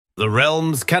The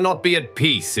realms cannot be at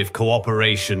peace if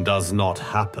cooperation does not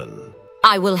happen.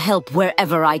 I will help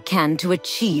wherever I can to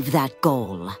achieve that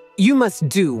goal. You must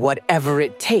do whatever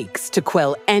it takes to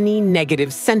quell any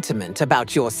negative sentiment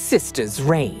about your sister's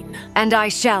reign. And I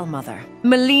shall, Mother.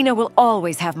 Melina will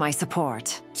always have my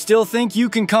support. Still think you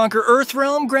can conquer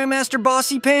Earthrealm, Grandmaster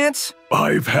Bossy Pants?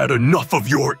 I've had enough of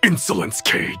your insolence,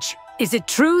 Cage. Is it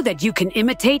true that you can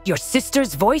imitate your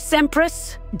sister's voice,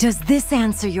 Empress? Does this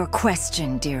answer your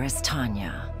question, dearest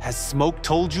Tanya? Has Smoke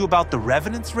told you about the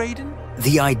Revenants, Raiden?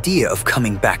 The idea of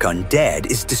coming back undead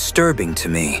is disturbing to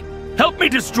me. Help me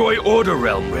destroy Order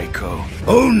Realm, Reiko.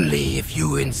 Only if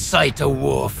you incite a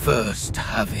war first,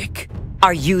 Havoc.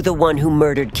 Are you the one who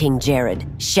murdered King Jared,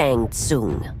 Shang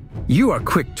Tsung? You are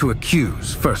quick to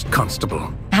accuse, First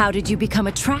Constable. How did you become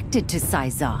attracted to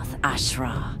Syzoth,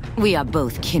 Ashra? We are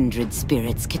both kindred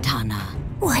spirits, Kitana.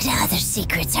 What other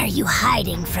secrets are you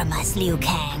hiding from us, Liu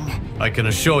Kang? I can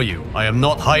assure you, I am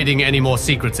not hiding any more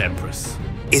secrets, Empress.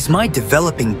 Is my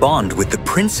developing bond with the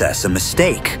princess a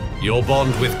mistake? Your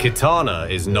bond with Kitana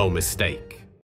is no mistake.